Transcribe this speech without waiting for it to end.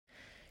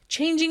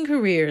Changing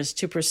careers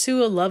to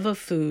pursue a love of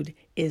food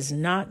is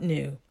not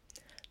new.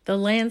 The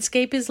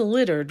landscape is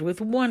littered with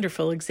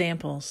wonderful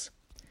examples.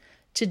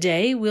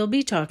 Today, we'll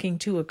be talking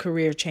to a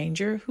career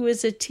changer who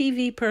is a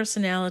TV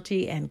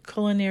personality and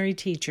culinary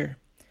teacher.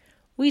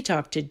 We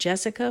talked to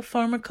Jessica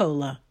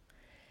Formicola.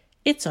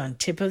 It's on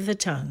Tip of the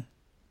Tongue.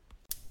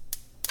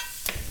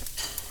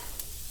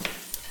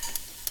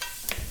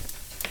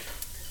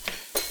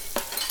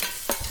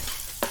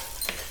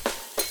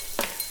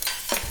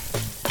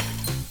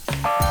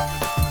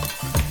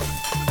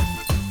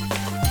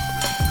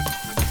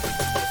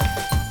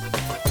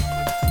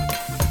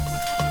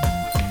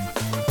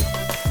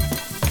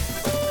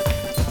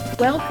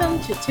 Welcome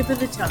to Tip of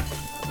the Tongue,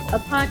 a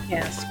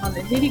podcast on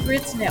the Nitty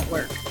Grits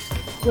Network,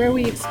 where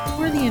we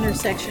explore the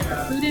intersection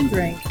of food and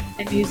drink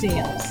and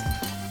museums.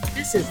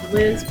 This is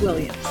Liz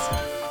Williams.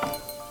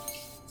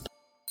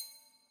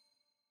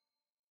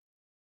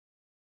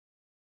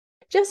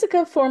 Jessica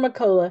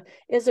Formicola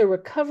is a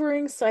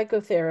recovering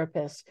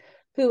psychotherapist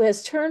who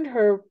has turned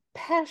her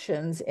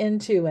passions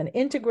into an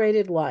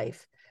integrated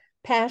life.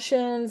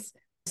 Passions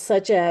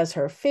such as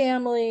her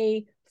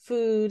family,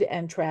 food,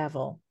 and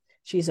travel.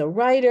 She's a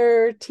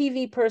writer,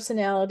 TV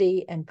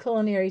personality, and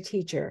culinary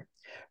teacher.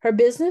 Her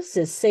business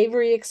is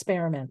Savory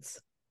Experiments.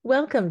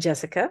 Welcome,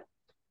 Jessica.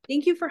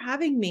 Thank you for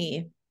having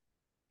me.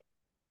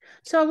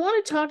 So I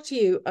want to talk to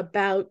you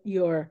about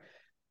your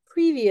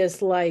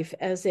previous life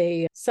as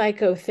a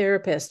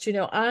psychotherapist. You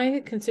know,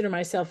 I consider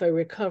myself a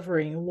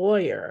recovering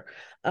lawyer.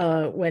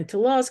 Went to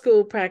law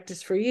school,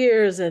 practiced for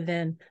years, and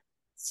then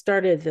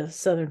started the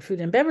Southern Food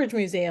and Beverage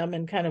Museum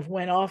and kind of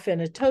went off in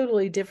a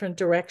totally different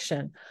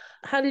direction.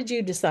 How did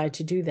you decide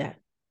to do that?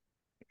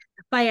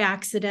 By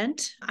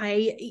accident.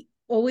 I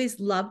always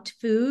loved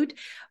food.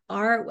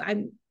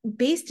 I'm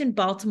based in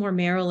Baltimore,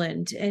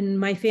 Maryland, and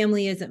my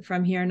family isn't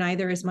from here.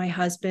 Neither is my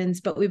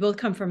husband's, but we both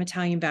come from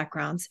Italian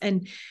backgrounds.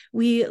 And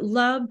we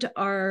loved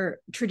our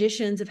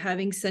traditions of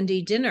having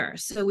Sunday dinner.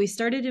 So we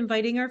started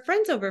inviting our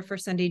friends over for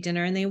Sunday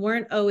dinner, and they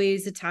weren't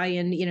always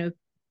Italian,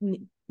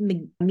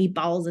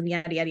 meatballs and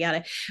yada, yada, yada.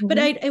 Mm-hmm. But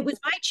it was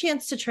my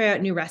chance to try out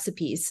new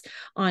recipes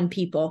on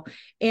people,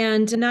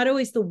 and not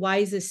always the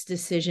wisest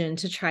decision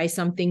to try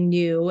something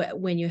new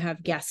when you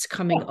have guests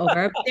coming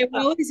over. But they were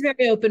always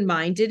very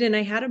open-minded. And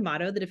I had a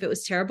motto that if it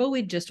was terrible,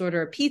 we'd just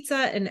order a pizza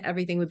and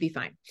everything would be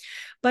fine.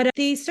 But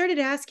they started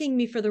asking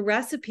me for the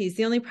recipes.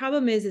 The only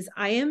problem is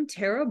I am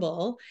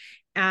terrible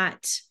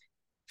at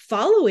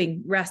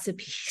following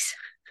recipes.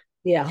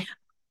 Yeah.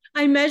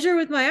 I measure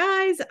with my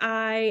eyes,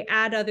 I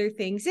add other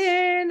things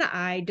in,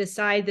 I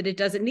decide that it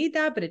doesn't need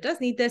that, but it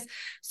does need this.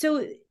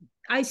 So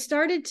I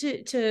started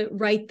to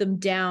write them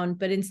down,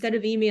 but instead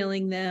of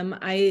emailing them,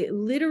 I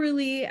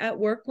literally at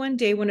work one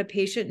day when a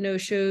patient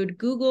no-showed,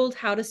 Googled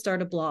how to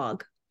start a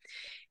blog.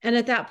 And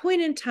at that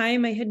point in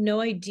time, I had no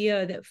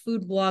idea that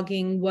food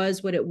blogging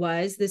was what it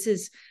was. This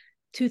is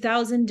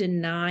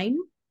 2009.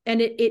 And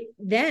it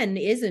then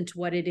isn't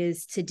what it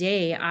is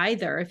today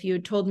either. If you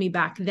had told me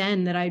back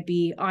then that I'd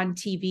be on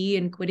TV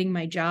and quitting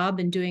my job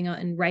and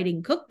and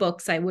writing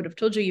cookbooks, I would have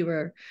told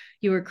you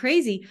you were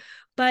crazy.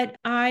 But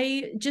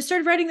I just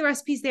started writing the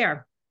recipes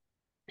there.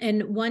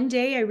 And one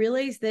day I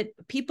realized that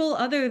people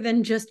other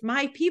than just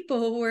my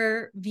people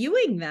were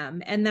viewing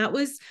them. And that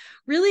was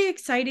really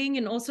exciting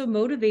and also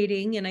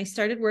motivating. And I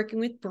started working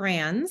with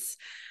brands.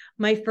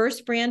 My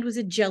first brand was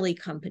a jelly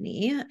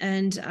company,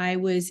 and I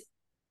was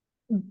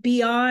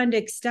beyond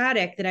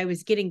ecstatic that I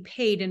was getting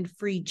paid in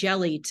free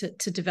jelly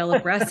to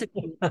develop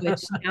recipes,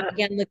 which now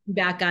again, looking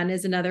back on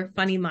is another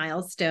funny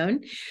milestone.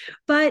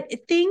 But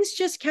things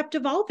just kept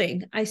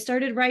evolving. I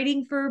started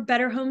writing for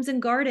Better Homes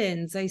and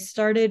Gardens. I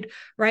started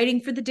writing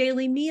for the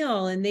Daily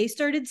Meal, and they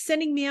started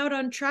sending me out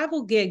on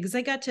travel gigs.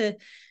 I got to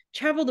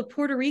travel to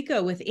Puerto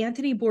Rico with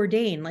Anthony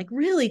Bourdain, like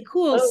really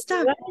cool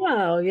stuff.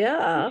 Wow,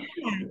 yeah.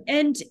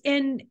 And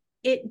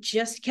it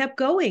just kept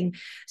going.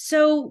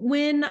 So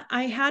when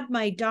I had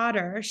my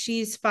daughter,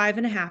 she's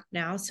 5.5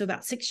 now, so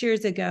about 6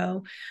 years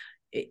ago,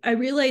 I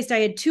realized I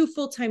had 2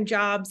 full-time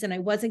jobs and I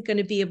wasn't going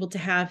to be able to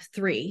have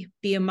 3,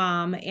 be a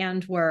mom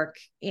and work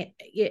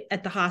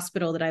at the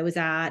hospital that I was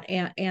at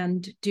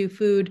and do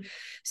food.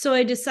 So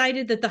I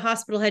decided that the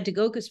hospital had to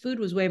go because food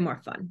was way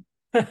more fun.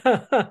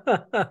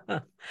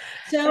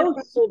 So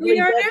we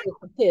are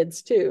now.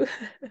 Kids too.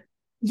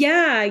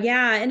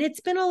 Yeah. And it's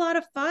been a lot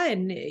of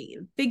fun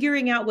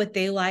figuring out what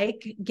they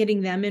like,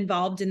 getting them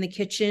involved in the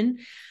kitchen.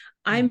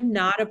 I'm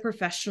not a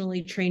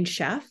professionally trained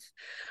chef.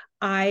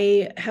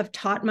 I have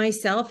taught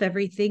myself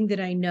everything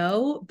that I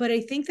know, but I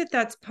think that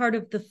that's part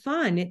of the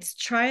fun. It's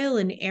trial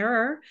and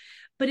error,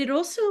 but it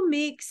also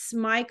makes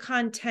my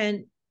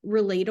content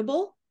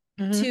relatable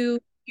to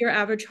your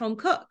average home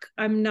cook.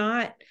 I'm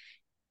not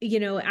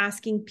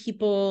asking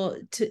people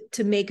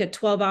to make a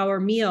 12-hour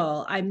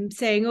meal. I'm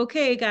saying,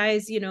 okay,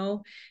 guys,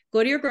 go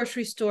to your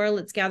grocery store,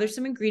 let's gather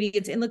some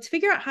ingredients and let's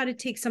figure out how to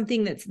take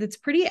something that's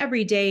pretty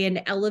everyday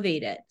and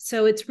elevate it.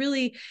 So it's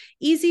really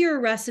easier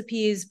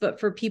recipes,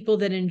 but for people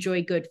that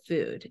enjoy good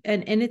food.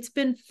 And it's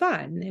been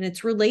fun and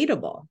it's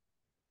relatable.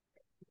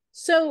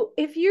 So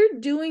if you're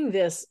doing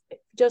this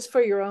just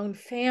for your own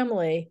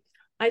family,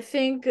 I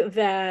think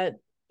that,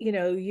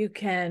 you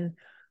can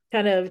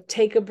kind of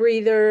take a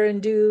breather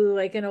and do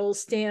like an old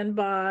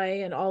standby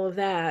and all of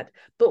that.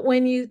 But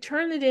when you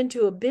turn it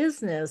into a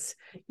business,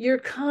 you're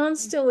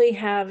constantly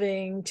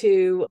having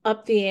to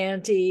up the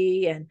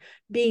ante and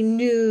be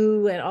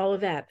new and all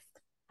of that.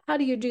 How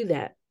do you do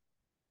that?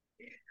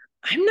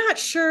 I'm not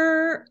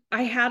sure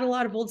I had a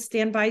lot of old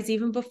standbys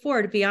even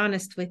before, to be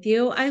honest with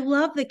you. I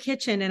love the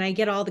kitchen and I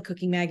get all the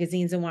cooking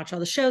magazines and watch all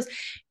the shows.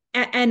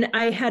 And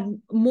I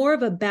had more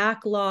of a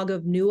backlog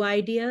of new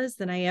ideas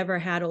than I ever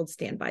had old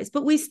standbys,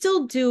 but we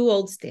still do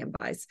old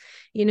standbys.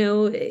 You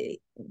know,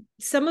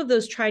 some of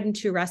those tried and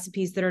true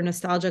recipes that are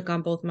nostalgic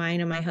on both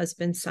mine and my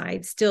husband's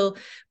side still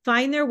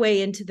find their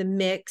way into the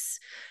mix.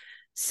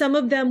 Some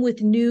of them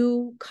with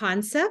new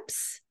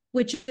concepts,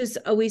 which is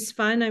always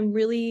fun. I'm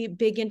really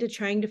big into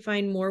trying to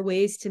find more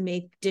ways to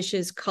make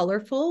dishes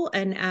colorful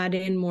and add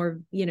in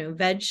more,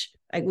 veg.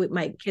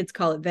 My kids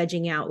call it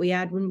vegging out. We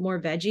add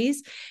more veggies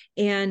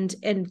and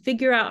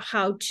figure out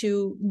how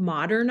to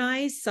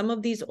modernize some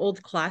of these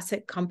old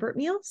classic comfort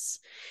meals.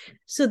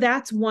 So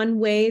that's one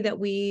way that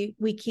we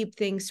keep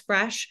things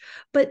fresh.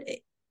 But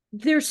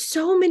there's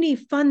so many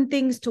fun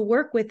things to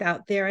work with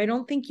out there. I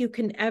don't think you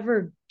can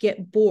ever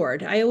get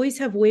bored. I always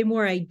have way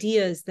more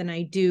ideas than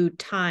I do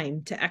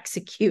time to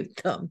execute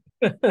them.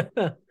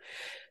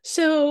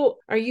 So,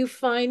 are you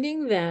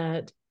finding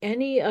that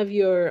any of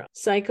your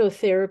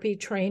psychotherapy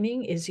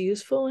training is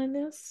useful in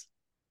this?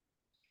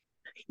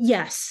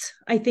 Yes,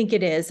 I think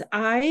it is.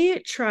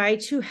 I try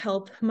to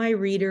help my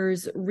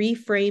readers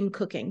reframe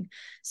cooking.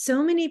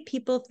 So many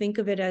people think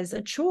of it as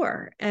a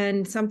chore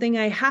and something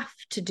I have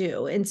to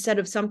do instead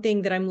of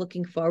something that I'm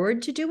looking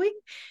forward to doing.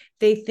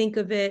 They think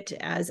of it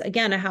as,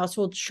 again, a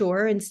household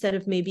chore instead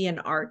of maybe an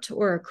art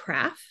or a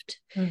craft.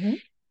 Mm-hmm.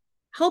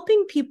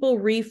 Helping people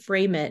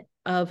reframe it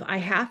of I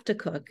have to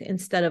cook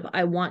instead of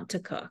I want to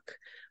cook,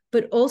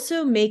 but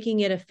also making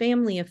it a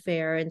family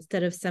affair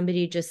instead of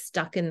somebody just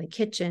stuck in the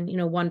kitchen,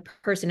 one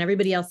person,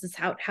 everybody else is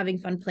out having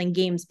fun playing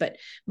games, but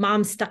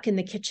mom's stuck in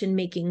the kitchen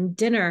making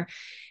dinner.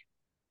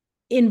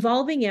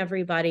 Involving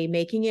everybody,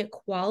 making it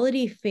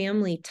quality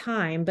family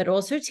time, but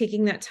also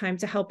taking that time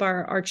to help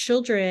our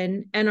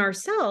children and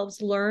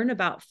ourselves learn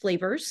about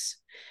flavors,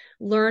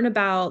 learn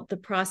about the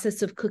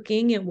process of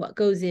cooking and what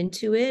goes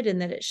into it,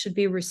 and that it should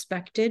be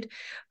respected,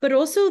 but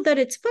also that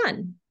it's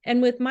fun.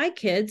 And with my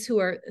kids who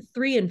are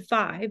 3 and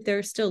 5,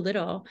 they're still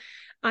little,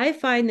 I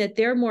find that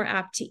they're more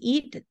apt to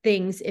eat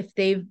things if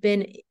they've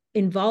been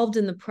involved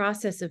in the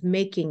process of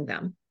making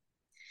them.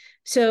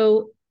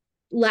 So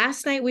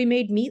last night we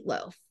made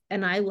meatloaf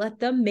and I let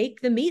them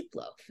make the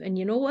meatloaf. And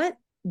you know what?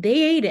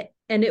 They ate it.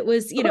 And it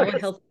was, Of a course.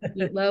 healthy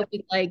meatloaf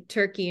with like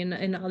turkey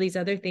and all these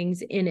other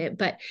things in it.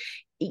 But,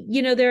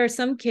 there are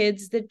some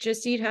kids that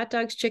just eat hot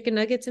dogs, chicken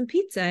nuggets, and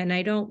pizza. And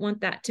I don't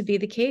want that to be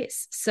the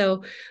case.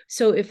 So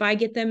if I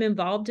get them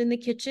involved in the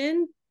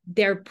kitchen,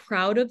 they're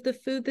proud of the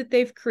food that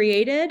they've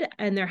created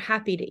and they're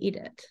happy to eat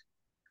it.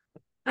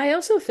 I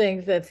also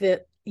think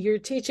that you're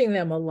teaching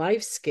them a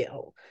life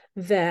skill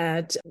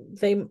that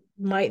they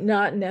might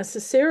not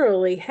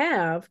necessarily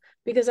have,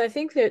 because I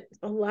think that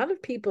a lot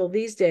of people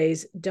these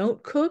days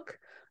don't cook.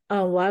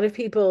 A lot of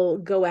people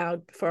go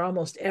out for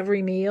almost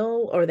every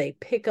meal or they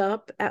pick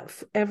up at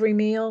every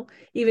meal,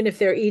 even if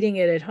they're eating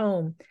it at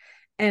home.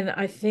 And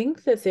I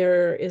think that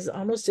there is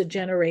almost a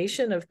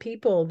generation of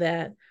people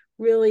that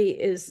really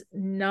is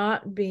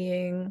not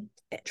being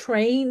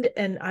trained,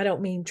 and I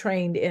don't mean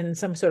trained in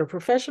some sort of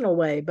professional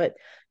way, but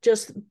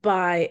just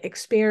by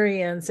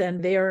experience,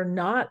 and they're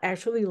not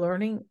actually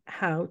learning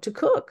how to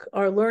cook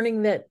or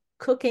learning that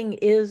cooking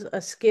is a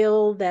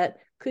skill that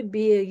could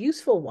be a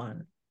useful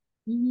one.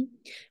 Mm-hmm.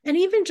 And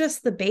even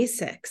just the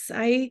basics.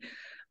 I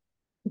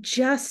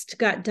just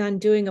got done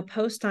doing a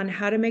post on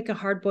how to make a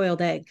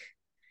hard-boiled egg.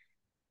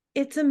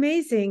 It's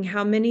amazing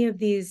how many of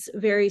these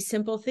very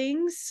simple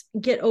things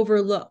get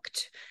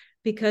overlooked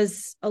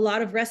because a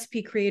lot of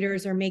recipe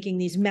creators are making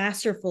these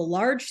masterful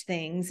large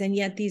things, and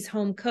yet these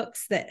home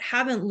cooks that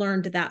haven't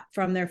learned that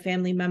from their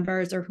family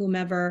members or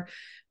whomever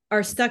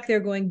are stuck there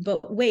going,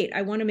 but wait,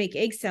 I want to make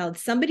egg salad.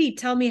 Somebody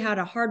tell me how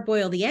to hard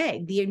boil the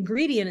egg. The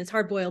ingredient is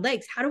hard boiled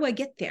eggs. How do I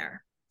get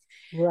there?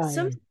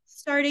 Some Right.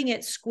 starting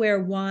at square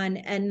one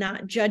and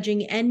not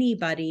judging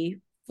anybody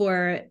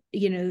for,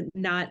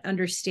 not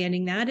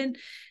understanding that. And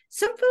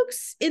some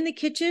folks in the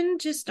kitchen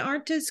just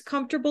aren't as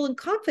comfortable and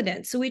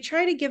confident. So we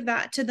try to give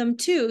that to them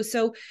too.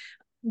 So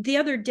the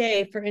other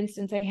day, for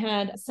instance, I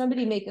had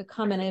somebody make a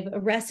comment. I have a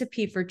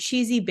recipe for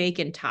cheesy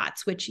bacon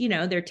tots, which,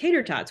 they're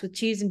tater tots with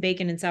cheese and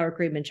bacon and sour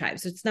cream and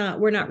chives. So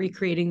we're not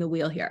recreating the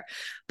wheel here.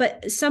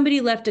 But somebody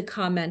left a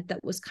comment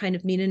that was kind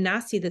of mean and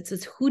nasty that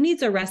says, who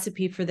needs a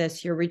recipe for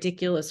this? You're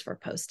ridiculous for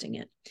posting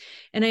it.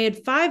 And I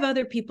had 5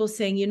 other people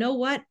saying, you know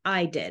what?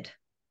 I did.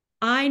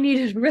 I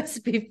needed a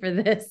recipe for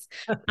this.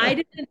 I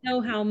didn't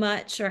know how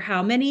much or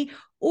how many,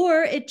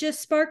 or it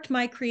just sparked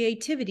my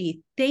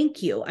creativity.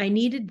 Thank you. I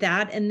needed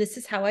that. And this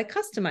is how I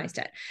customized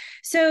it.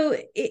 So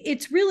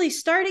it's really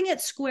starting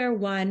at square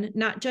one,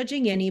 not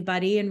judging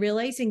anybody and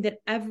realizing that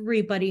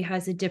everybody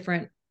has a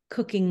different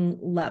cooking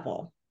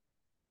level.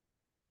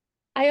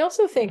 I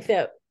also think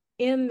that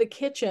in the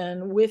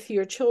kitchen with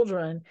your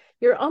children,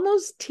 you're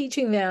almost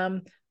teaching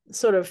them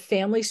sort of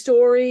family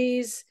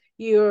stories.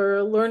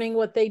 You're learning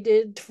what they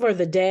did for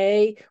the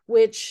day,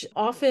 which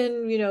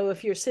often,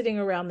 if you're sitting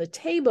around the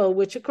table,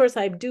 which of course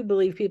I do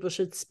believe people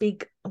should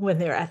speak when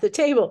they're at the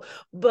table,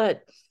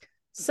 but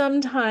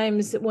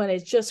sometimes when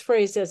it's just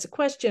phrased as a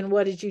question,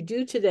 what did you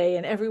do today?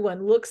 And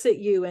everyone looks at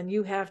you and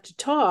you have to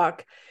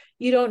talk,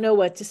 you don't know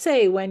what to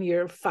say when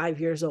you're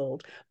 5 years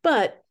old.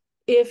 But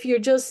if you're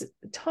just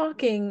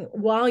talking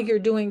while you're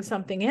doing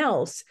something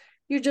else,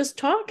 you're just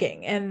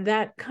talking. And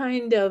that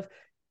kind of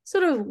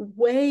sort of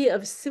way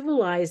of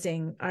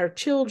civilizing our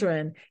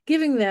children,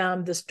 giving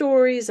them the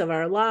stories of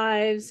our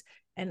lives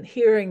and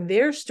hearing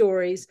their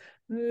stories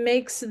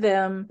makes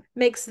them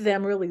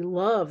really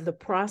love the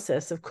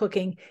process of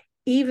cooking,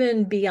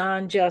 even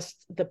beyond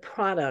just the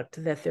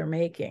product that they're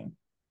making.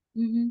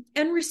 Mm-hmm.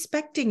 And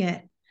respecting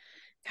it.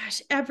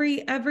 Gosh,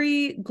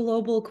 every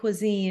global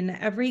cuisine,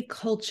 every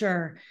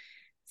culture,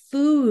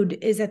 food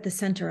is at the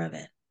center of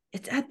it.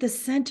 It's at the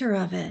center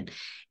of it.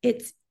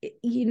 It's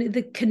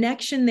the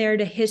connection there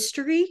to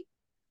history.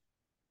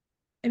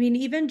 I mean,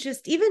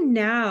 even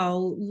now,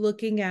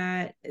 looking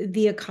at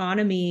the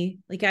economy,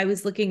 like I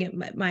was looking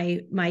at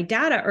my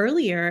data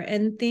earlier,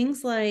 and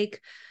things like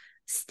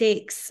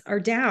steaks are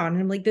down.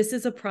 And I'm like, this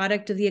is a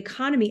product of the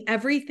economy.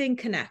 Everything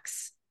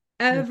connects.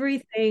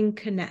 Everything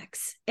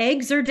connects.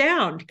 Eggs are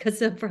down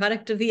because of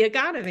product of the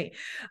economy.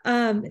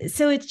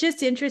 So it's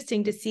just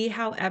interesting to see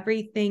how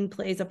everything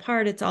plays a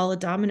part. It's all a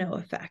domino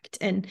effect.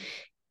 And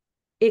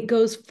it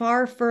goes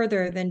far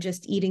further than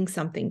just eating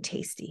something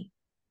tasty.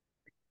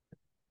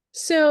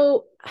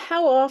 So,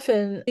 how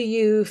often do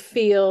you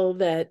feel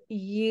that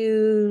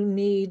you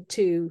need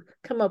to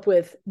come up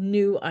with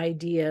new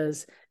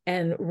ideas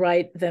and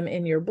write them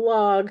in your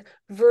blog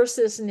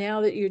versus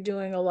now that you're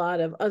doing a lot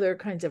of other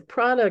kinds of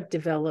product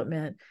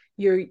development,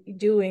 you're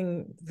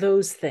doing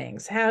those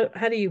things? How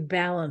do you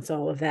balance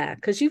all of that?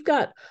 Because you've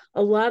got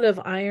a lot of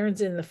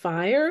irons in the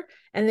fire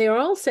and they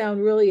all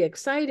sound really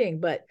exciting,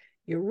 but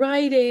you're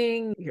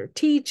writing, you're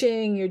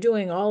teaching, you're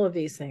doing all of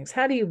these things.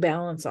 How do you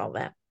balance all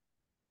that?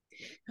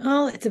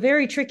 Oh, it's a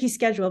very tricky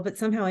schedule, but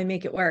somehow I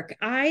make it work.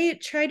 I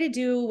try to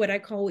do what I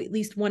call at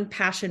least one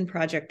passion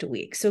project a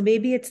week. So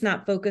maybe it's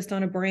not focused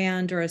on a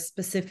brand or a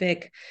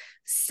specific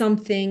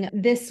something.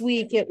 This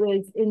week it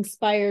was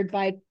inspired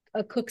by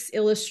a Cook's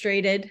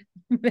Illustrated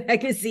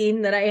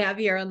magazine that I have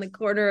here on the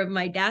corner of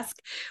my desk,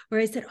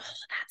 where I said, "Oh,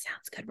 that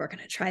sounds good. We're going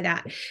to try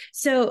that."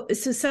 So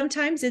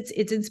sometimes it's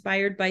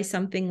inspired by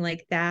something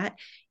like that,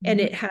 and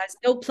Mhm. it has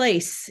no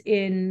place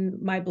in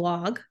my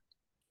blog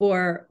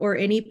or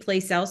any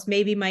place else,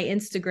 maybe my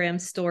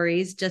Instagram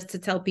stories, just to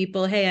tell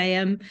people, hey, I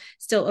am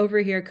still over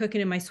here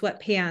cooking in my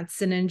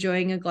sweatpants and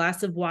enjoying a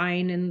glass of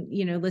wine and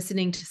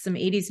listening to some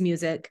 80s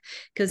music,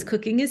 because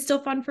cooking is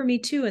still fun for me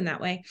too in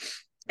that way.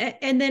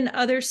 And then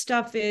other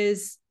stuff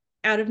is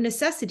out of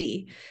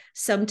necessity.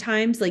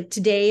 Sometimes, like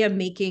today, I'm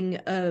making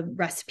a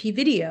recipe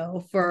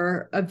video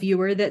for a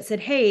viewer that said,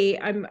 hey,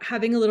 I'm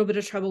having a little bit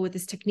of trouble with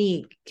this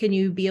technique. Can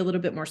you be a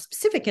little bit more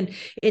specific? And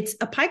it's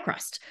a pie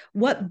crust.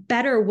 What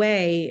better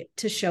way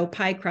to show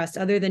pie crust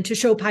other than to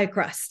show pie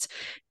crust?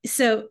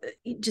 So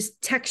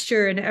just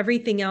texture and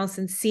everything else,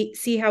 and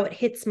see how it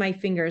hits my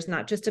fingers,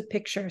 not just a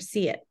picture,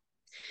 see it.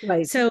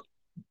 Right. So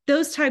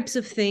those types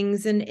of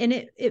things, and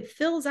it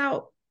fills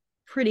out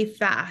pretty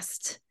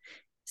fast.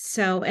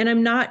 So, and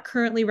I'm not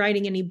currently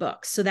writing any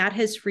books, so that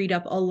has freed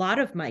up a lot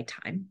of my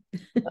time.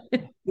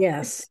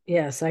 Yes,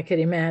 yes, I could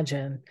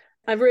imagine.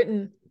 I've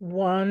written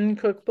one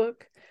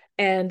cookbook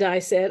and I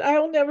said,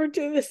 I'll never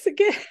do this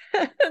again.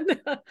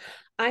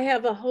 I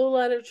have a whole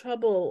lot of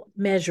trouble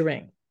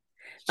measuring,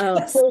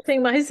 Yes.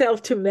 forcing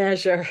myself to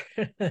measure.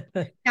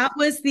 That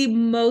was the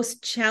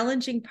most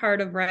challenging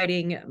part of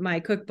writing my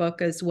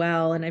cookbook as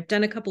well. And I've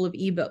done a couple of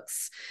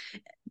ebooks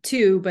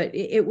too, but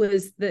it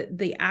was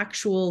the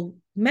actual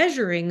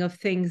measuring of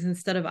things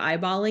instead of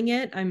eyeballing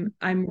it.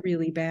 I'm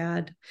really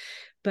bad.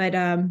 But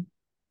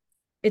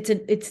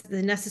it's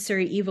the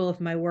necessary evil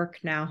of my work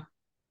now.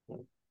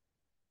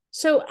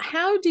 So,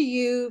 how do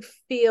you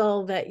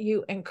feel that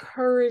you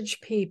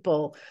encourage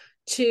people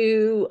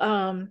to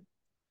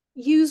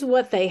use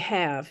what they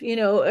have?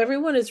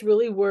 Everyone is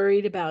really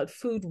worried about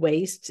food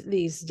waste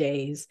these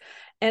days.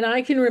 And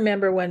I can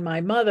remember when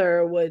my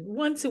mother would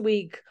once a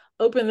week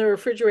open the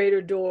refrigerator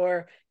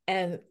door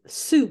and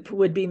soup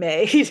would be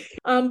made.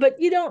 But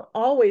you don't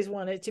always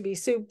want it to be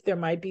soup. There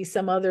might be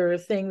some other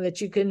thing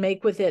that you can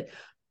make with it.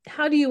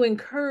 How do you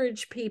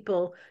encourage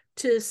people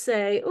to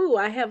say, oh,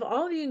 I have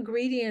all the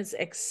ingredients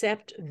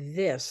except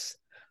this?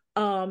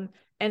 Um,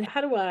 and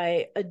how do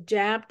I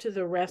adapt to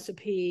the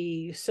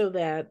recipe so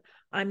that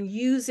I'm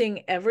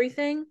using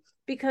everything,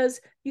 because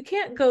you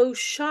can't go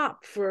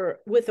shop for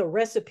with a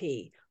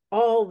recipe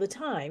all the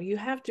time. You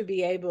have to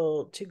be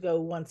able to go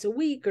once a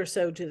week or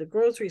so to the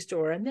grocery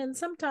store. And then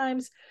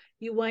sometimes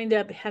you wind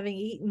up having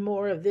eaten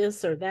more of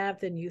this or that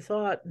than you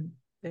thought. And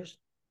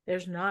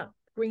there's not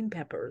green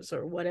peppers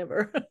or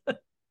whatever.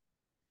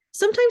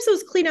 Sometimes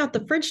those clean out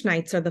the fridge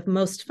nights are the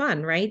most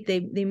fun, right?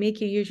 They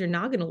make you use your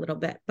noggin a little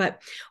bit.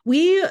 But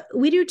we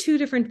do two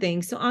different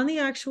things. So on the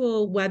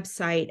actual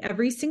website,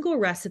 every single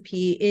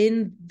recipe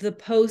in the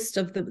post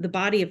of the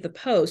body of the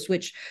post,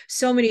 which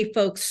so many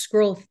folks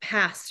scroll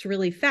past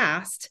really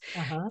fast,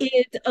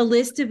 is a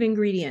list of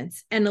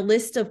ingredients and a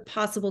list of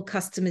possible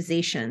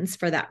customizations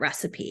for that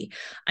recipe.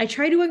 I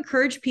try to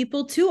encourage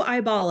people to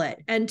eyeball it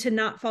and to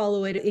not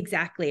follow it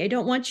exactly. I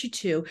don't want you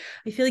to.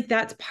 I feel like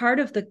that's part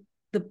of the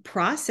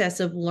process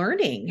of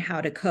learning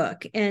how to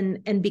cook and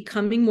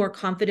becoming more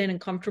confident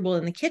and comfortable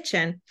in the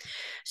kitchen.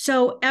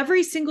 So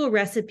every single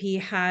recipe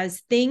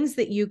has things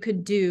that you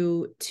could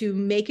do to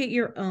make it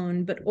your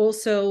own, but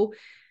also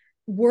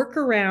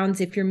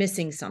workarounds if you're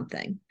missing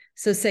something.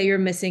 So say you're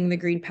missing the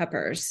green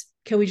peppers.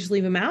 Can we just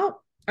leave them out?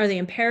 Are they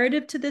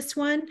imperative to this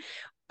one?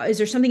 Is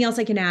there something else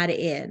I can add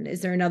in?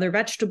 Is there another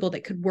vegetable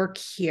that could work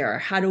here?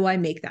 How do I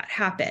make that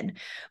happen?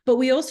 But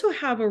we also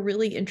have a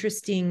really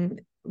interesting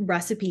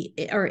recipe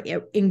or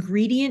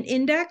ingredient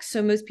index.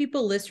 So most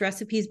people list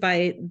recipes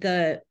by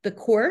the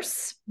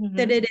course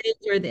that it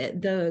is, or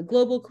the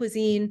global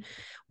cuisine.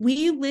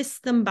 We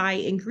list them by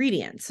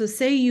ingredients. So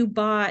say you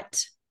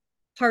bought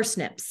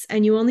parsnips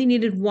and you only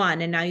needed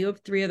one, and now you have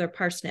 3 other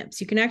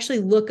parsnips. You can actually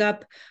look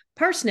up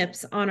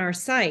parsnips on our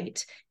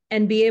site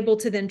and be able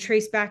to then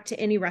trace back to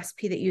any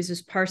recipe that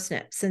uses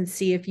parsnips and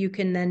see if you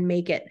can then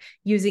make it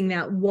using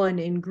that one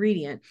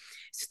ingredient.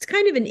 So it's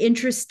kind of an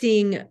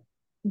interesting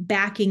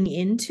backing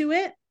into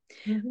it.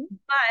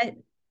 But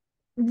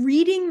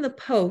reading the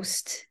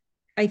post,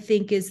 I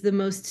think, is the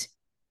most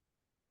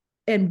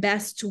and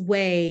best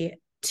way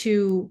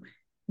to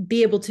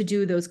be able to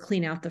do those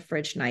clean out the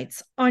fridge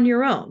nights on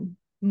your own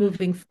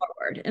moving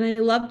forward. And I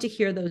love to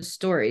hear those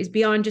stories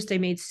beyond just I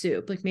made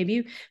soup. Like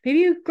maybe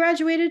you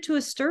graduated to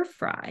a stir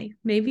fry,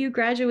 maybe you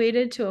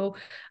graduated to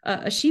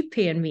a sheet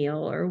pan meal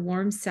or a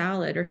warm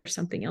salad or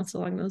something else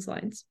along those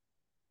lines.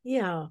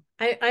 Yeah,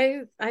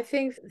 I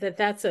think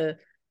that's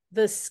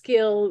the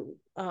skill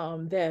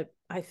that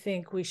I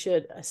think we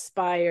should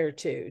aspire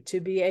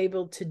to be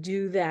able to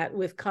do that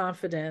with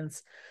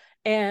confidence,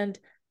 and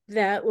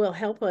that will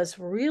help us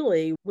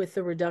really with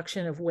the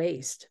reduction of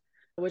waste,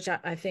 which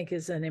I think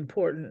is an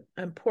important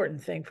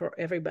thing for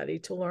everybody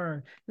to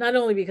learn, not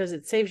only because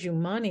it saves you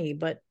money,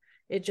 but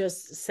it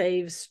just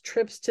saves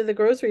trips to the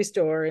grocery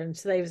store and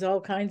saves all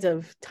kinds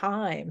of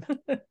time.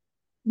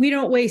 We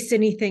don't waste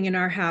anything in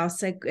our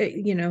house. Like,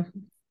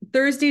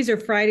 Thursdays or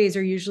Fridays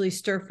are usually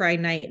stir fry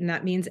night, and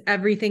that means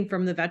everything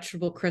from the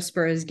vegetable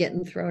crisper is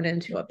getting thrown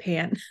into a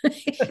pan.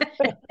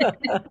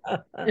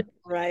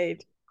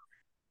 Right.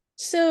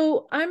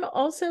 So I'm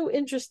also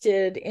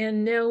interested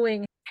in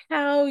knowing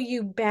how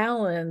you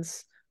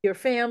balance your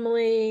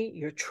family,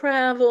 your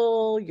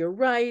travel, your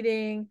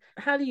writing.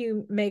 How do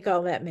you make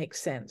all that make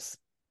sense?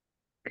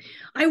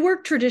 I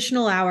work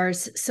traditional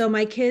hours. So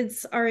my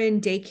kids are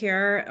in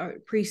daycare, or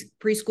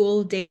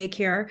preschool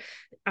daycare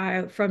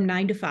from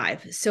 9 to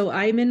 5. So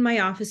I'm in my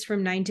office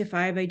from 9 to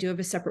 5. I do have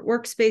a separate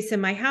workspace in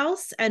my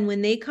house. And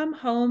when they come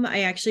home,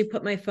 I actually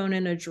put my phone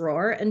in a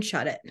drawer and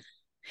shut it.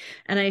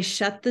 And I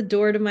shut the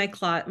door to my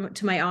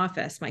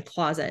office, my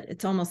closet.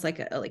 It's almost like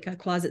a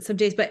closet some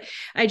days, but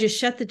I just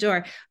shut the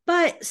door.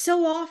 But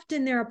so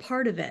often they're a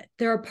part of it.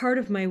 They're a part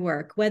of my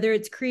work, whether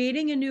it's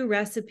creating a new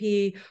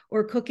recipe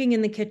or cooking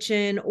in the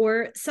kitchen,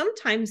 or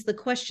sometimes the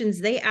questions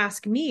they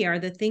ask me are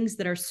the things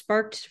that are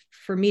sparked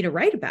for me to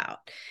write about.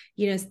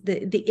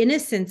 The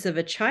innocence of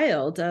a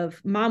child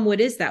of, Mom,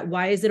 what is that?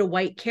 Why is it a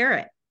white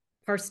carrot?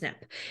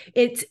 Parsnip.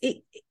 It's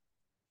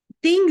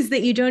things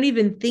that you don't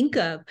even think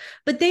of,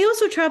 but they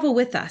also travel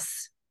with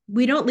us.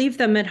 We don't leave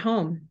them at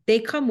home. They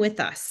come with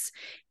us.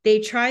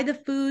 They try the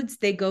foods,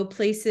 they go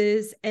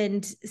places,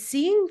 and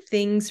seeing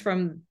things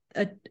from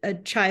a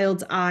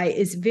child's eye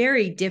is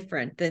very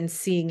different than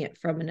seeing it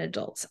from an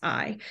adult's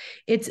eye.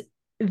 It's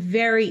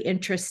very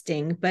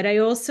interesting, but I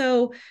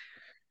also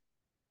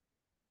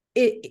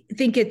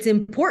think it's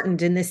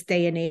important in this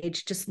day and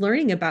age, just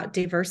learning about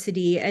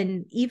diversity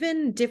and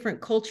even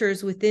different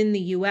cultures within the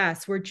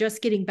US. We're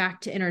just getting back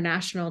to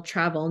international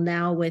travel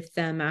now with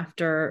them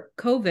after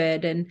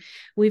COVID. And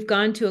we've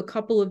gone to a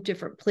couple of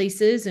different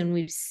places and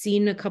we've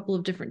seen a couple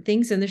of different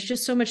things. And there's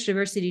just so much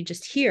diversity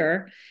just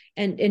here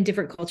and in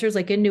different cultures,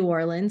 like in New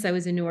Orleans. I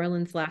was in New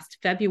Orleans last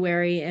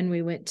February and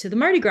we went to the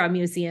Mardi Gras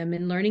Museum,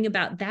 and learning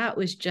about that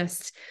was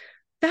just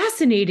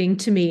fascinating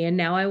to me. And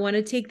now I want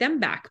to take them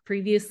back.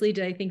 Previously,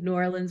 did I think New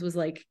Orleans was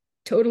like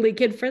totally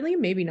kid friendly,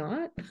 maybe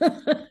not.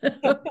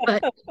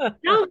 But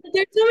no,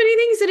 there's so many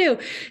things to do.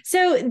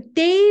 So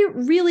they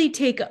really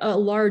take a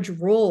large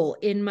role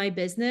in my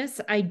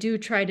business. I do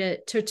try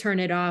to turn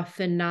it off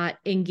and not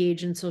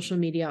engage in social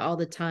media all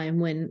the time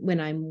when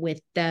I'm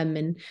with them.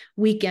 And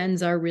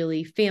weekends are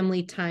really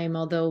family time,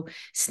 although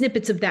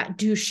snippets of that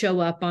do show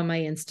up on my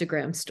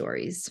Instagram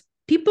stories.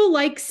 People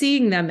like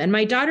seeing them. And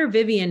my daughter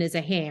Vivian is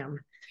a ham.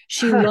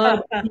 She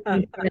loves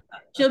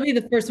She'll be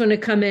the first one to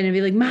come in and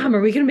be like, "Mom,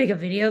 are we going to make a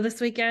video this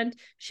weekend?"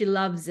 She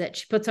loves it.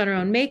 She puts on her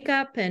own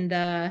makeup and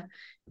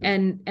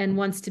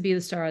wants to be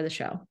the star of the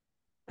show.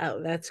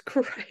 Oh, that's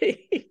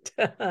great.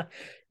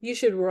 You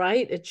should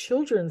write a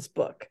children's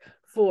book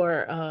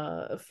for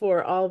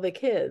all the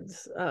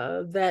kids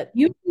that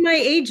You, my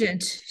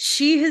agent,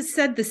 she has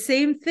said the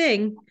same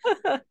thing.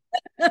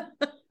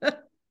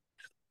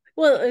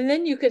 well, and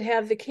then you could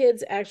have the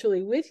kids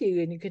actually with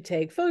you and you could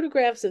take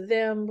photographs of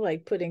them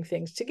like putting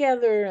things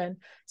together and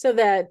so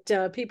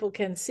that people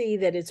can see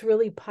that it's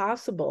really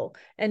possible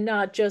and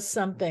not just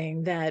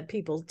something that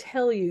people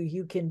tell you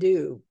you can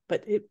do,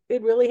 but it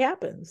really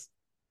happens.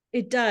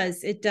 It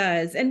does. It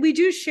does. And we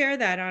do share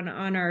that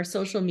on our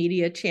social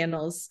media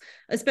channels,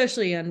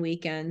 especially on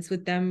weekends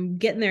with them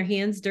getting their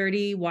hands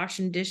dirty,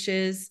 washing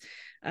dishes.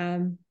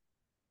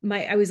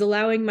 I was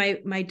allowing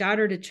my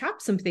daughter to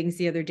chop some things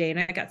the other day and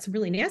I got some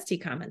really nasty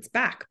comments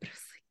back, but I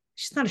was like,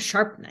 she's not a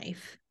sharp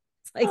knife.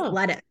 It's like, Oh,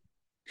 let it.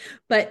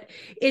 But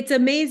it's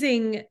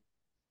amazing.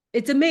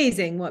 It's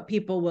amazing what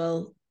people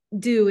will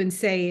do and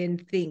say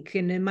and think.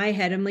 And in my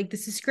head, I'm like,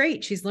 this is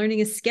great. She's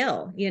learning a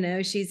skill. You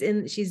know, she's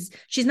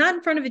not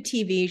in front of a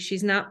TV.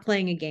 She's not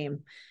playing a game.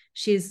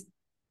 She's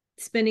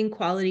spending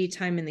quality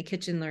time in the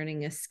kitchen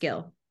learning a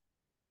skill.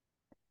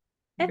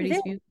 and then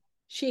Everybody's view.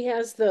 she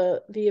has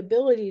the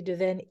ability to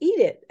then eat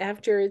it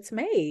after it's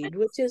made,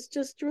 which is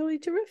just really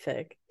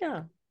terrific.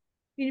 Yeah.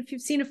 I mean, if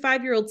you've seen a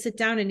 5-year-old sit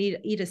down and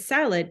eat a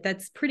salad,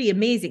 that's pretty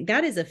amazing.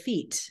 That is a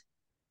feat.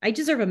 I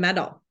deserve a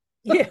medal.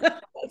 Yeah,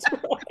 that's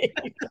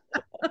right.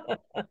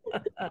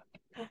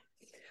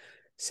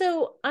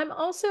 So I'm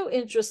also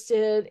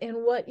interested in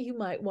what you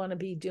might want to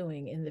be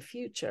doing in the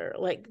future.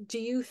 Like, do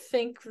you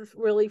think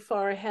really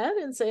far ahead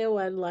and say, "Oh,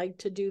 I'd like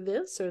to do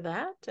this or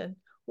that"? And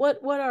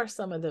what are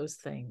some of those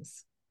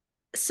things?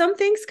 Some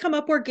things come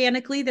up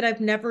organically that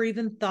I've never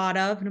even thought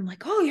of. And I'm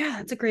like, oh, yeah,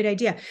 that's a great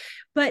idea.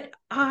 But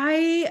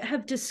I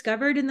have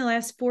discovered in the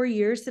last 4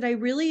 years that I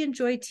really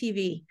enjoy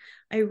TV.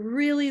 I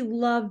really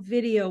love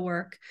video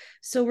work.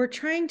 So we're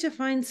trying to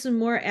find some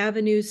more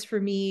avenues for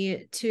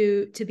me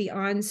to be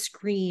on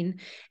screen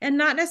and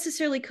not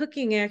necessarily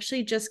cooking. I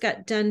actually just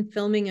got done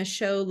filming a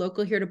show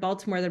local here to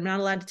Baltimore that I'm not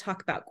allowed to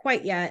talk about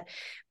quite yet,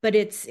 but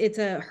it's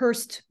a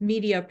Hearst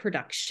media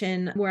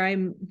production where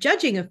I'm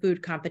judging a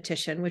food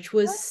competition, which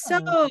was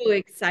so Oh.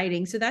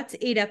 exciting. So that's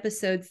 8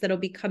 episodes that'll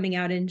be coming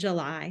out in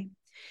July.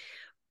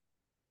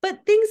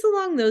 But things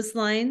along those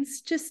lines,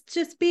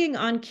 just being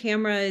on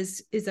camera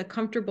is a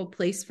comfortable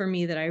place for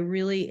me that I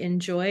really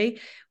enjoy.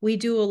 We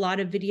do a lot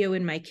of video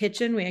in my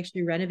kitchen. We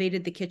actually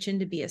renovated the kitchen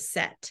to be a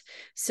set.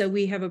 So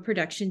we have a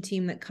production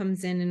team that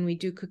comes in and we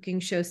do cooking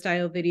show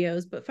style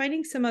videos, but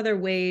finding some other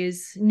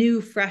ways,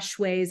 new, fresh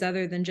ways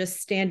other than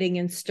just standing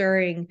and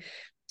stirring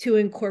to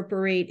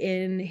incorporate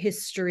in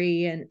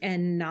history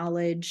and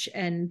knowledge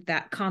and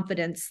that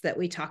confidence that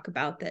we talk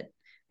about that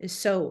is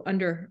so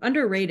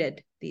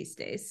underrated these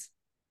days.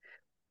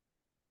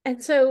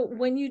 And so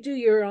when you do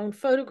your own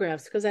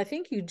photographs, because I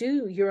think you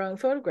do your own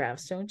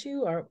photographs, don't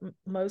you? Or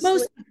mostly?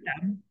 Most of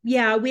them.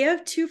 Yeah, we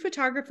have 2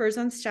 photographers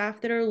on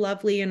staff that are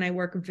lovely, and I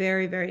work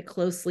very, very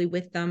closely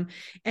with them.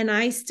 And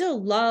I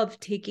still love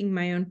taking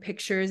my own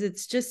pictures.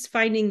 It's just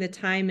finding the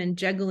time and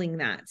juggling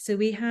that. So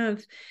we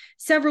have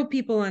several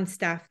people on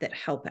staff that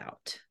help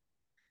out.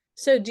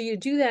 So do you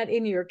do that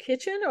in your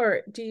kitchen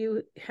or do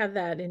you have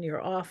that in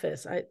your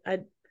office?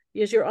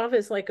 Is your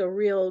office like a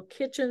real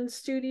kitchen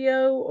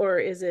studio or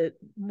is it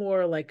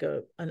more like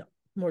a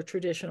more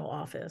traditional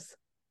office?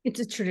 It's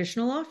a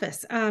traditional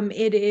office.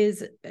 It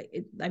is.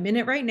 I'm in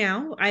it right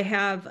now. I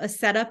have a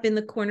setup in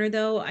the corner,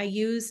 though. I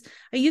used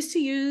to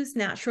use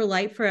natural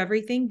light for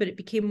everything, but it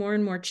became more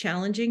and more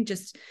challenging.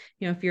 Just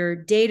if your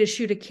day to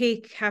shoot a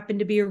cake happened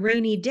to be a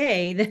rainy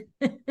day, then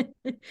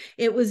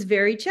it was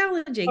very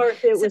challenging. Or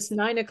if it So was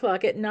 9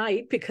 o'clock at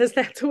night, because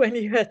that's when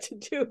you had to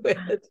do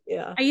it.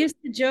 Yeah. I used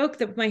to joke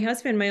that with my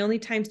husband, my only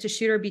times to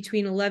shoot are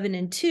between 11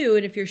 and 2.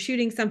 And if you're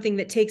shooting something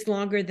that takes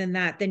longer than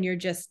that, then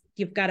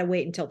you've got to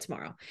wait until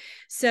tomorrow.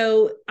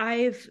 So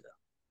I've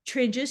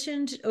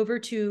transitioned over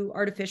to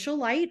artificial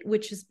light,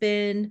 which has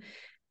been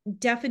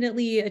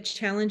definitely a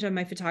challenge on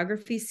my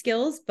photography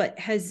skills, but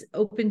has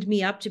opened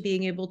me up to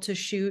being able to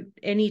shoot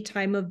any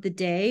time of the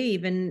day,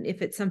 even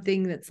if it's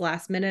something that's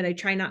last minute. I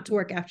try not to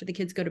work after the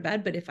kids go to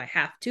bed, but if I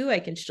have to, I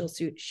can still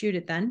shoot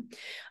it then.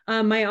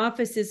 My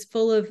office is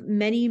full of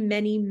many,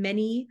 many,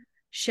 many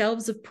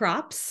shelves of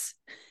props,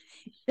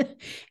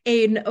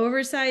 an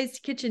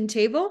oversized kitchen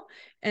table,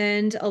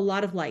 and a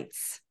lot of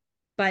lights.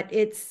 But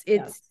it's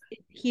Yes.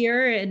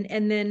 here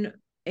and then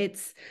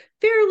it's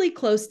fairly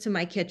close to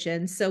my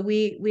kitchen. So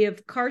we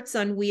have carts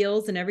on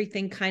wheels and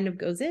everything kind of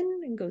goes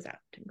in and goes out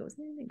and goes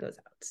in and goes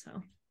out.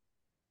 So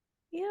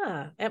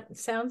Yeah, it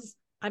sounds,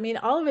 I mean,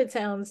 all of it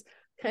sounds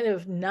kind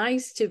of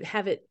nice to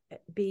have it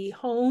be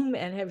home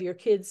and have your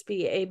kids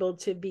be able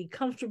to be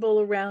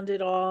comfortable around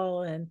it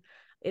all. And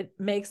it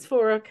makes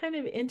for a kind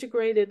of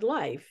integrated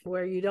life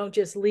where you don't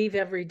just leave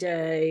every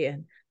day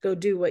and go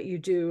do what you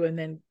do and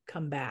then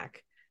come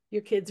back.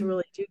 Your kids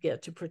really do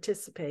get to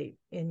participate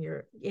in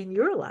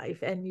your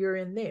life and you're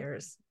in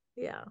theirs.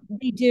 Yeah.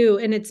 they do.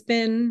 And it's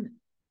been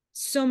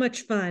so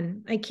much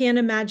fun. I can't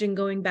imagine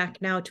going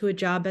back now to a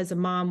job as a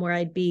mom where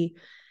I'd be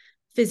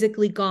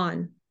physically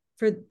gone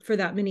for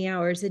that many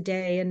hours a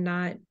day and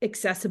not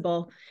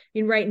accessible. I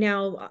mean, right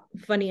now,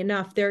 funny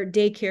enough, their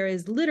daycare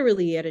is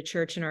literally at a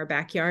church in our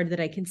backyard that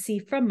I can see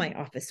from my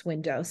office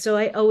window. So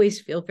I always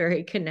feel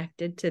very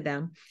connected to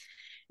them.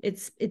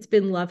 It's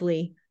been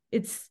lovely.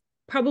 It's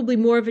probably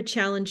more of a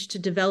challenge to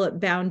develop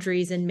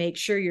boundaries and make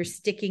sure you're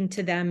sticking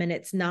to them and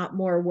it's not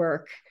more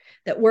work,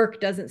 that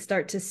work doesn't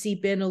start to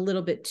seep in a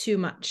little bit too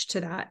much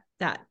to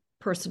that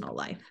personal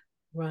life.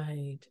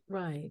 Right,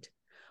 right.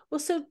 Well,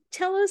 so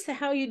tell us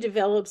how you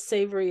developed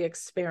Savory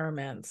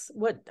Experiments.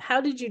 How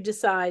did you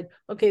decide,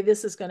 okay,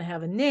 this is going to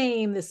have a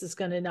name. This is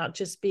going to not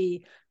just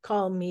be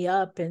call me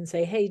up and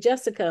say, hey,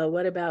 Jessica,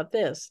 what about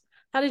this?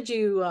 How did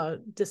you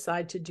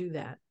decide to do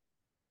that?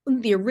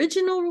 The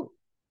original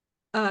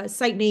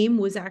site name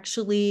was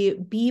actually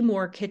Be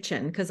More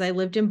Kitchen because I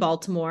lived in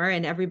Baltimore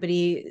and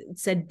everybody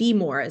said Be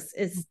More as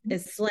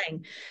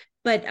slang.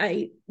 But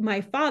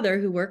my father,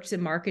 who works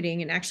in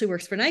marketing and actually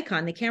works for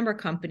Nikon, the camera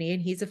company,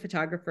 and he's a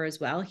photographer as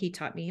well. He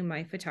taught me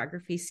my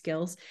photography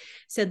skills.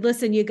 Said,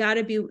 "Listen, you got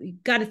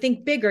to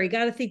think bigger. You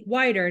got to think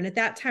wider." And at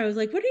that time, I was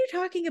like, "What are you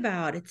talking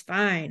about? It's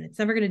fine. It's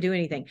never going to do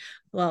anything."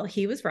 Well,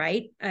 he was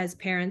right, as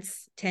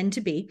parents tend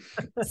to be.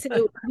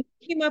 So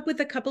we came up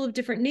with a couple of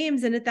different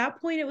names, and at that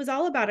point, it was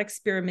all about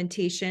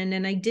experimentation.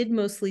 And I did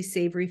mostly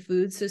savory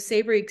foods, so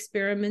Savory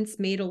Experiments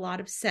made a lot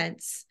of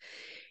sense.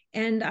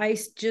 And I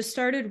just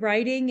started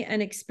writing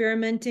and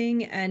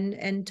experimenting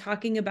and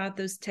talking about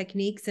those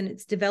techniques, and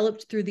it's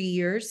developed through the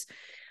years.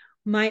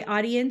 My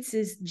audience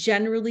is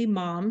generally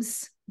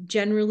moms,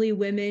 generally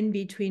women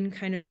between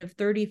kind of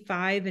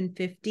 35 and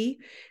 50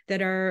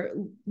 that are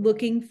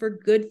looking for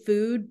good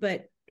food,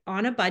 but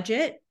on a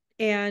budget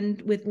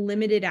and with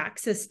limited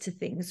access to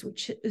things,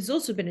 which has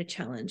also been a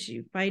challenge.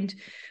 You find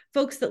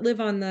folks that live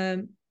on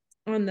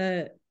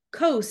the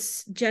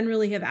coasts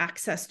generally have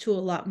access to a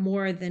lot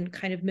more than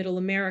kind of middle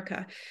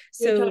America.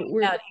 You're So talking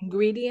we're about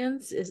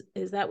ingredients.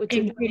 Is that what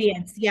you're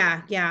ingredients.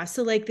 Yeah.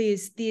 So like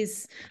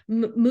these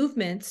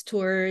movements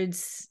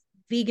towards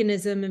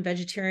veganism and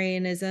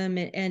vegetarianism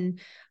and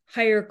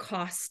higher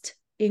cost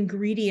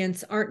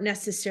ingredients aren't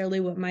necessarily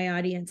what my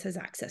audience has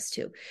access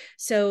to.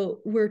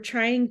 So we're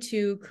trying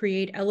to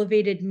create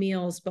elevated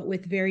meals, but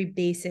with very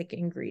basic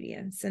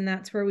ingredients. And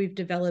that's where we've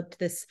developed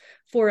this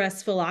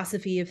 4S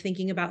philosophy of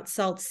thinking about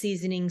salt,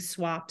 seasoning,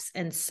 swaps,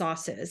 and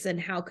sauces. And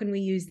how can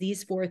we use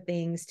these four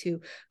things to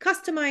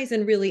customize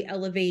and really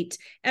elevate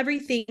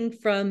everything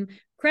from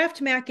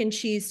Kraft mac and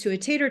cheese to a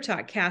tater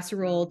tot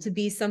casserole to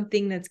be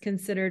something that's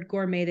considered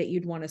gourmet that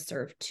you'd want to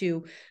serve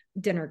to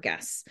dinner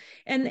guests.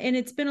 And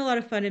it's been a lot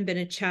of fun and been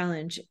a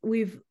challenge.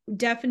 We've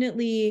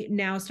definitely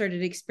now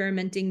started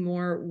experimenting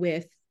more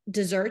with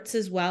desserts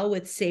as well,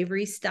 with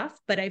savory stuff,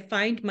 but I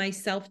find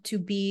myself to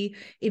be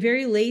a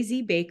very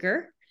lazy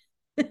baker.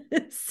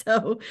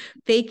 So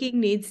baking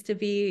needs to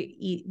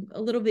be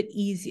a little bit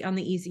easy on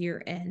the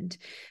easier end.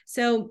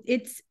 So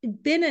it's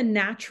been a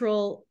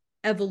natural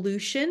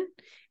evolution,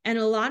 and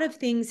a lot of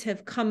things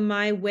have come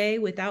my way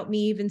without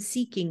me even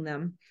seeking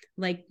them,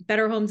 like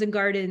Better Homes and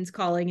Gardens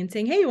calling and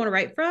saying, hey, you want to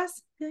write for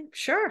us? Like,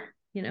 sure.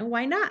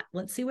 Why not?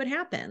 Let's see what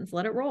happens.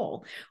 Let it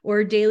roll.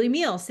 Or Daily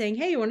Meal saying,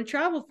 hey, you want to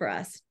travel for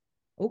us?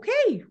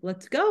 Okay,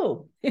 let's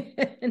go.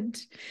 And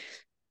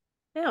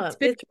yeah,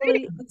 it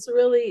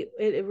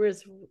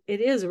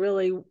is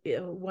really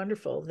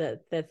wonderful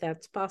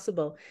that's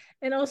possible.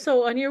 And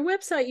also on your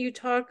website, you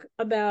talk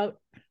about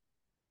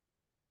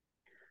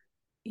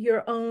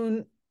your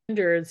own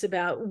standards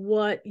about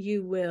what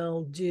you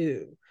will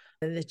do,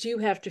 and that you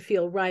have to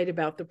feel right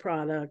about the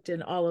product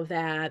and all of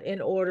that in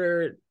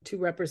order to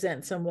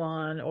represent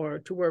someone or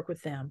to work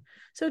with them.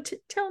 So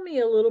tell me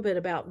a little bit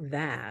about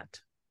that.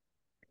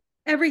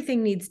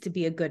 Everything needs to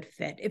be a good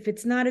fit. If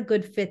it's not a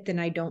good fit, then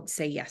I don't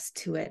say yes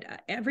to it.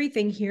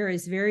 Everything here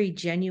is very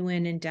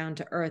genuine and down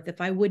to earth.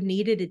 If I would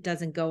need it, it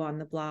doesn't go on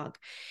the blog.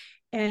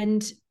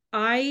 And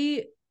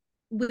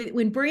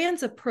when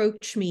brands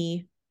approach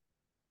me,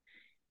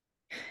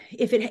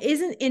 if it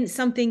isn't in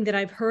something that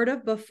I've heard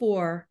of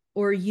before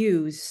or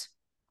use,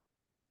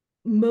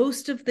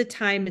 most of the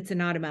time it's an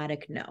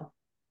automatic no.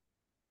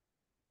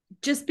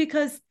 Just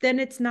because then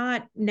it's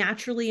not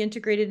naturally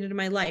integrated into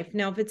my life.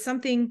 Now, if it's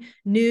something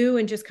new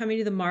and just coming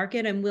to the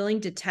market, I'm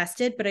willing to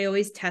test it, but I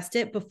always test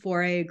it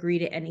before I agree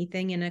to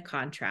anything in a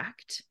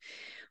contract.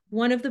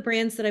 One of the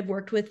brands that I've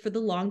worked with for the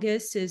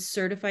longest is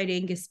Certified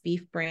Angus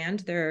Beef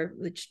brand,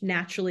 which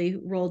naturally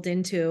rolled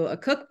into a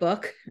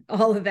cookbook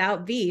all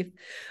about beef.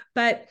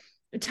 But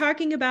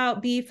talking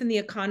about beef and the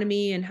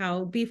economy and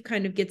how beef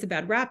kind of gets a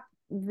bad rap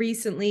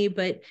recently,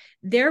 but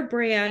their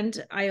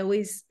brand I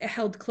always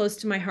held close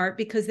to my heart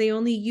because they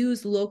only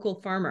use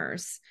local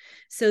farmers.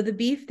 So the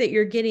beef that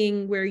you're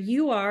getting where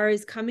you are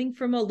is coming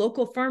from a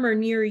local farmer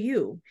near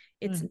you.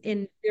 It's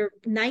in they're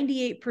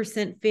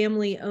 98%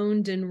 family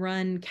owned and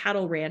run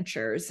cattle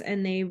ranchers,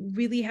 and they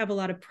really have a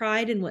lot of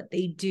pride in what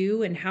they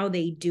do and how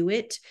they do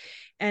it.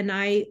 And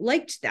I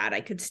liked that. I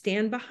could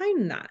stand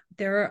behind that.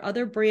 There are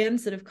other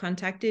brands that have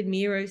contacted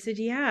me where I said,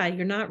 yeah,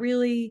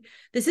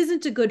 this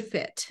isn't a good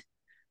fit,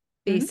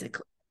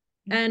 basically.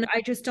 Mm-hmm. And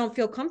I just don't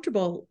feel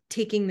comfortable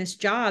taking this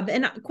job.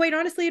 And quite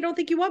honestly, I don't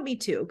think you want me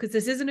to, because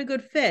this isn't a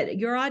good fit.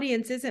 Your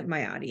audience isn't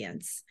my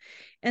audience.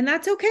 And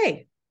that's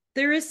okay.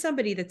 There is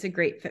somebody that's a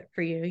great fit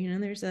for you.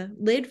 There's a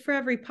lid for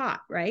every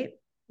pot, right?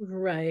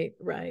 Right.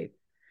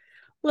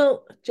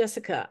 Well,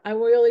 Jessica, I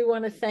really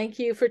want to thank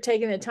you for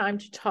taking the time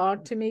to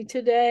talk to me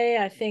today.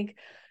 I think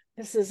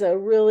this is a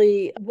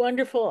really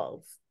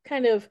wonderful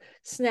kind of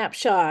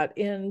snapshot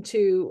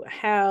into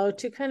how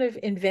to kind of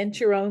invent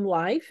your own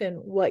life and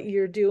what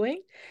you're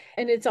doing.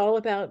 And it's all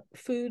about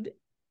food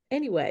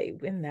anyway.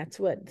 And that's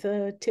what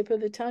the tip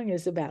of the tongue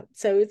is about.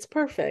 So it's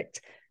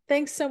perfect.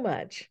 Thanks so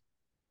much.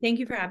 Thank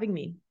you for having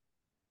me.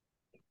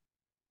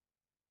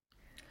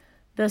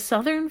 The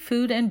Southern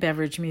Food and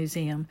Beverage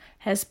Museum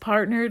has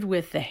partnered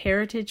with the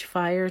Heritage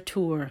Fire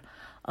Tour,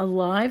 a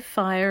live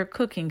fire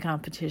cooking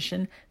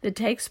competition that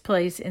takes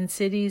place in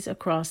cities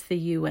across the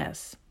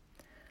U.S.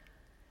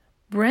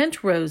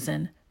 Brent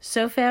Rosen,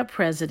 SOFAB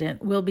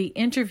president, will be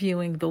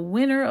interviewing the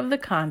winner of the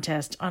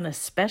contest on a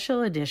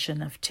special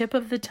edition of Tip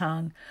of the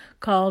Tongue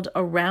called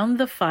Around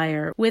the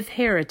Fire with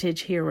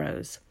Heritage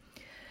Heroes.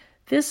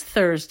 This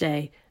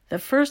Thursday, the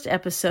first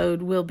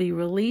episode will be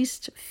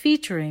released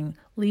featuring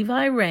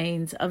Levi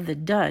Rains of the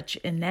Dutch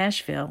in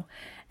Nashville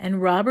and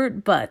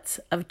Robert Butts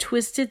of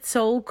Twisted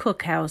Soul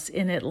Cookhouse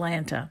in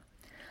Atlanta.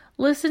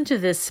 Listen to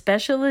this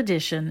special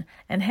edition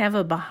and have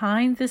a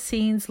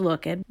behind-the-scenes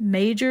look at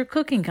major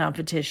cooking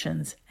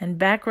competitions and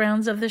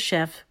backgrounds of the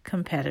chef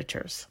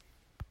competitors.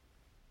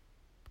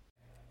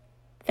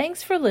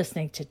 Thanks for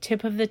listening to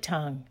Tip of the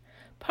Tongue,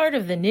 part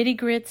of the Nitty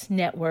Grits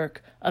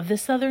network of the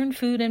Southern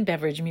Food and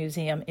Beverage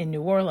Museum in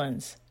New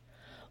Orleans.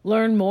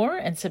 Learn more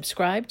and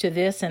subscribe to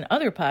this and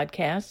other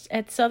podcasts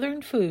at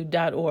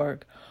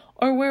southernfood.org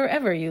or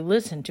wherever you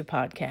listen to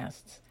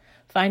podcasts.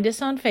 Find us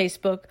on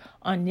Facebook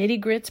on Nitty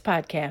Grits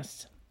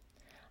Podcasts.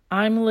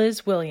 I'm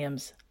Liz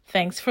Williams.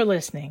 Thanks for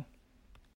listening.